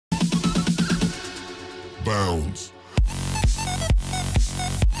bounds.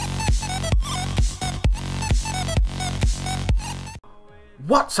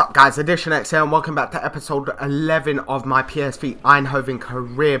 What's up guys, Edition XL and welcome back to episode 11 of my PSV Eindhoven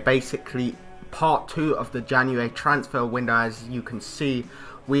career, basically part 2 of the January transfer window. As you can see,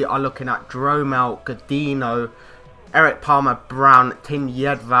 we are looking at Dromel, Godino, Eric Palmer, Brown, Tin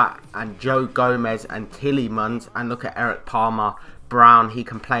Jedvat and Joe Gomez and Tillemans. And look at Eric Palmer, Brown, he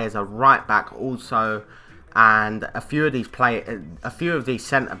can play as a right back also. And a few of these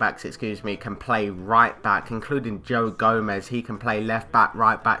centre backs, can play right back, including Joe Gomez. He can play left back,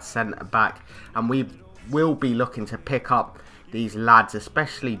 right back, centre back, and we will be looking to pick up these lads,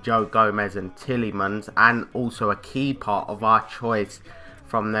 especially Joe Gomez and Tillemans, and also a key part of our choice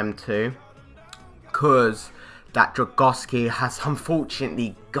from them too, because that Dragowski has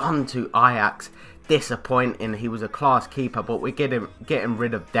unfortunately gone to Ajax. Disappointing. He was a class keeper, but we're getting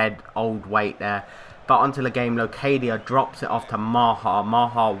rid of dead old weight there. But onto the game, Locadia drops it off to Maha.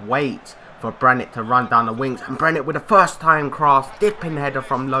 Maha waits for Brennett to run down the wings. And Brennett with a first time cross, dipping header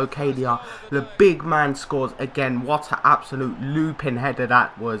from Locadia. The big man scores again. What an absolute looping header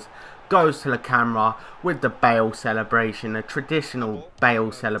that was. Goes to the camera with the Bale celebration, a traditional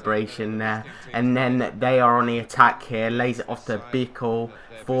Bale celebration there. And then they are on the attack here. Lays it off to Bickel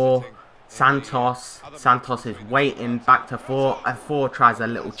for Santos. Santos is waiting back to 4, and 4 tries a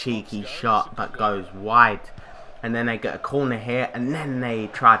little cheeky shot but goes wide. And then they get a corner here, and then they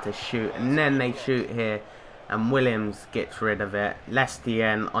try to shoot, and then they shoot here, and Williams gets rid of it.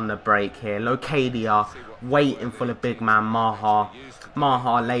 Lestien on the break here. Locadia waiting for the big man Maha.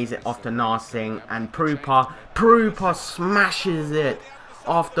 Maha lays it off to Narsing, and Prupa smashes it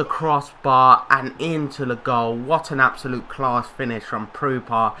off the crossbar and into the goal. What an absolute class finish from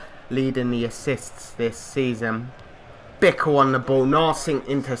Prupa, leading the assists this season. Bickel on the ball. Narsing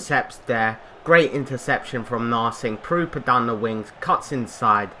intercepts there. Great interception from Narsing. Prupa down the wings. Cuts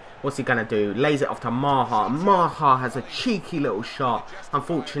inside. What's he going to do? Lays it off to Maha. Maha has a cheeky little shot.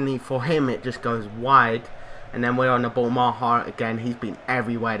 Unfortunately for him, it just goes wide. And then we're on the ball. Maha again. He's been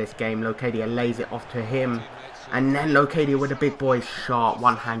everywhere this game. Locadia lays it off to him. And then Locadia with a big boy's shot.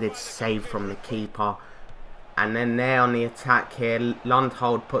 One-handed save from the keeper. And then they're on the attack here.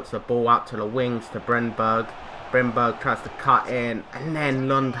 Lundhold puts the ball out to the wings to Brenberg. Brenberg tries to cut in. And then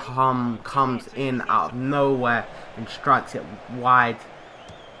Lundholm comes in out of nowhere and strikes it wide.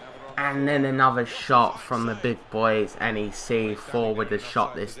 And then another shot from the big boys. NEC forward the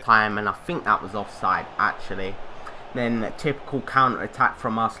shot this time. And I think that was offside actually. Then a typical counter attack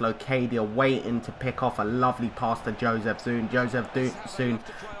from us. Locadia waiting to pick off a lovely pass to Joseph Zoon. Joseph Zoon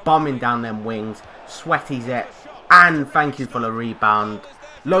bombing down them wings. Sweaties it. And thank you for the rebound.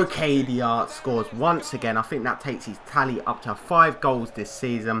 Locadia scores once again. I think that takes his tally up to 5 goals this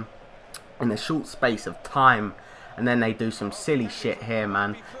season in a short space of time. And then they do some silly shit here,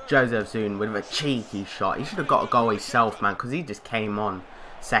 man. Joseph Zoon with a cheeky shot. He should have got a goal himself, man, because he just came on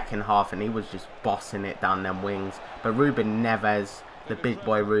second half and he was just bossing it down them wings. But Ruben Neves, the big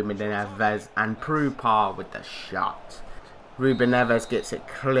boy Ruben Neves, and Prupa with the shot. Ruben Neves gets it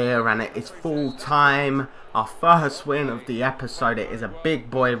clear and it is full time. Our first win of the episode. It is a big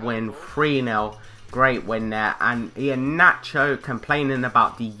boy win, 3-0. Great win there. And Ian Nacho complaining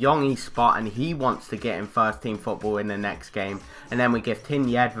about the Yongi spot and he wants to get in first team football in the next game. And then we give Tin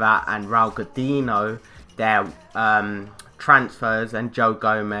Jedvat and Raul Godino their transfers, and Joe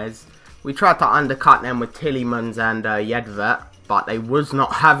Gomez. We tried to undercut them with Tillemans and Jedvat, but they was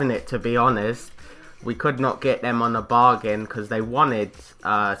not having it, to be honest. We could not get them on a bargain because they wanted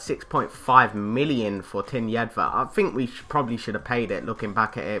 6.5 million for Tin Jedvat. I think we probably should have paid it looking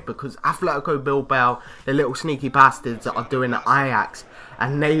back at it, because Atletico Bilbao, the little sneaky bastards, are doing the Ajax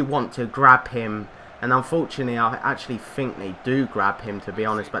and they want to grab him. And unfortunately, I actually think they do grab him, to be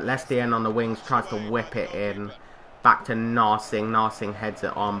honest. But Lestien on the wings tries to whip it in. Back to Narsing. Narsing heads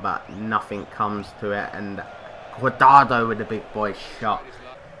it on, but nothing comes to it. And Guardado with the big boy shot.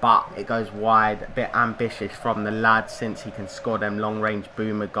 But it goes wide. A bit ambitious from the lad, since he can score them long-range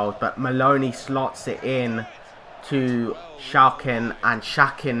boomer goals. But Maloney slots it in to Shakin, and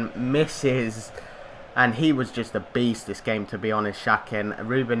Shakin misses. And he was just a beast this game, to be honest, Shakin.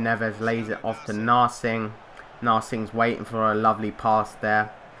 Ruben Neves lays it off to Narsing. Narsing's waiting for a lovely pass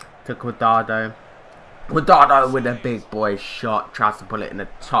there to Guardado. Guardado with a big boy shot, tries to pull it in the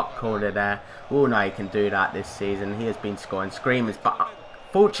top corner there. Oh no, he can do that this season. He has been scoring screamers, but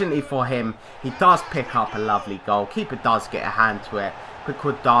fortunately for him, he does pick up a lovely goal. Keeper does get a hand to it. But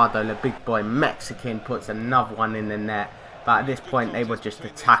Guardado, the big boy Mexican, puts another one in the net. But at this point, they were just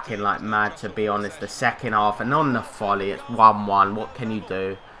attacking like mad, to be honest, the second half. And on the volley, it's 1-1. What can you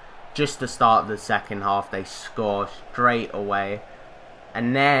do? just the start of the second half, they score straight away.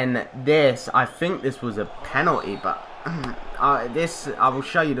 And then this, I think this was a penalty, but I will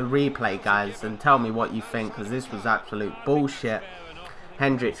show you the replay, guys, and tell me what you think, because this was absolute bullshit.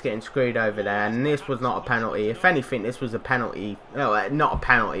 Hendricks getting screwed over there, and this was not a penalty. If anything, this was a penalty. No, not a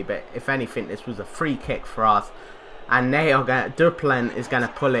penalty, but if anything, this was a free kick for us. And they are going. Duplin is going to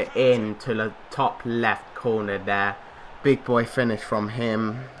pull it in to the top left corner there. Big boy finish from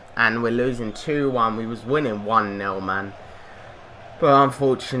him, and we're losing 2-1. We was winning 1-0, man. But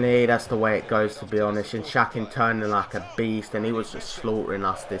unfortunately, that's the way it goes, to be honest. And Shakin turning like a beast, and he was just slaughtering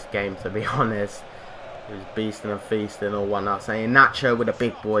us this game, to be honest. He was beasting and feasting all one up. Saying Nacho with a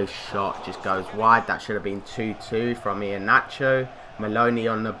big boy shot just goes wide. That should have been 2-2 from Nacho. Maloney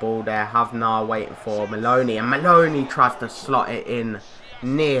on the ball there. Havnar waiting for Maloney, and Maloney tries to slot it in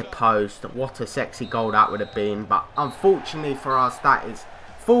near post. What a sexy goal that would have been. But unfortunately for us, that is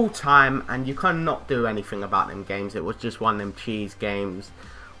full time, and you cannot do anything about them games. It was just one of them cheese games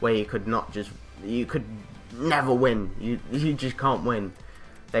where you could never win. You just can't win.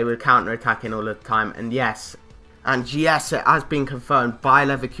 They were counter-attacking all the time, and yes, it has been confirmed by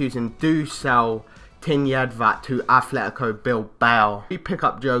Leverkusen do sell Tin Yedvat to Atletico Bilbao. We pick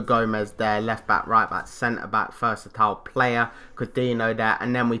up Joe Gomez there, left back, right back, centre back, versatile player, Coutinho there,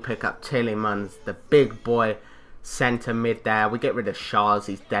 and then we pick up Tillemans, the big boy, centre mid there. We get rid of Shars,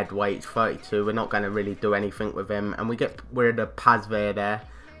 he's dead weight, he's 32. We're not going to really do anything with him, and we get rid of PSV there.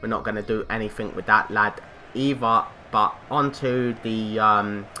 We're not going to do anything with that lad either. But onto the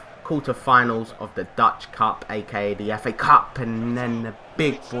quarterfinals of the Dutch Cup, aka the FA Cup, and then the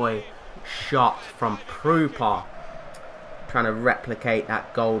big boy shot from Prooper, trying to replicate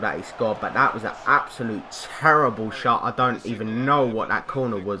that goal that he scored, but that was an absolute terrible shot. I don't even know what that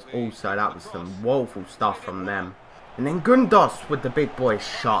corner was. Also, that was some woeful stuff from them. And then Gundos with the big boy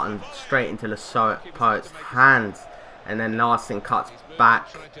shot and straight into the poet's hands, and then Larson cuts back,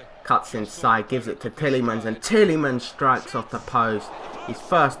 cuts inside, gives it to Tillemans, and Tillemans strikes off the post. His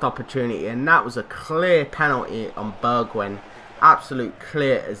first opportunity, and that was a clear penalty on Bergwijn. Absolute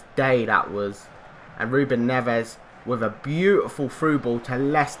clear as day that was. And Ruben Neves with a beautiful through ball to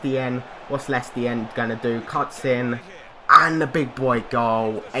Lestien. What's Lestien gonna do? Cuts in, and the big boy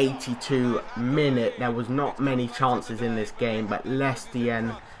goal. 82 minute. There was not many chances in this game, but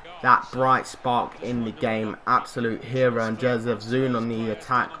Lestien, that bright spark in the game, absolute hero. And Joseph Zun on the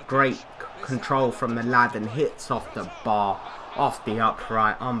attack, great control from the lad, and hits off the bar, off the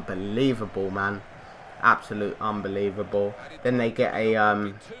upright. Unbelievable, man. Absolute unbelievable. Then they get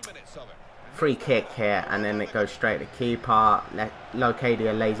a free kick here, and then it goes straight to keeper.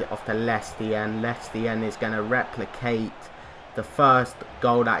 Locadia lays it off to Lestien. Lestien is going to replicate the first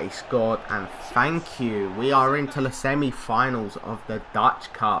goal that he scored, and thank you. We are into the semi-finals of the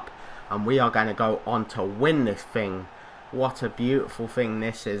Dutch Cup, and we are going to go on to win this thing. What a beautiful thing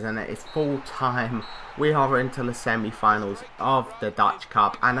this is, and it is full time. We are into the semi-finals of the Dutch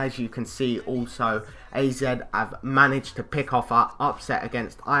Cup, and as you can see also, AZ have managed to pick off our upset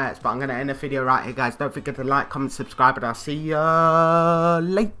against Ajax. But I'm going to end the video right here, guys. Don't forget to like, comment, subscribe, and I'll see you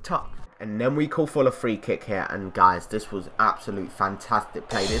later. And then we call for a free kick here, and guys, this was absolute fantastic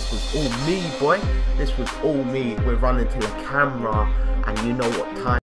play. This was all me, boy. This was all me. We're running to the camera, and you know what time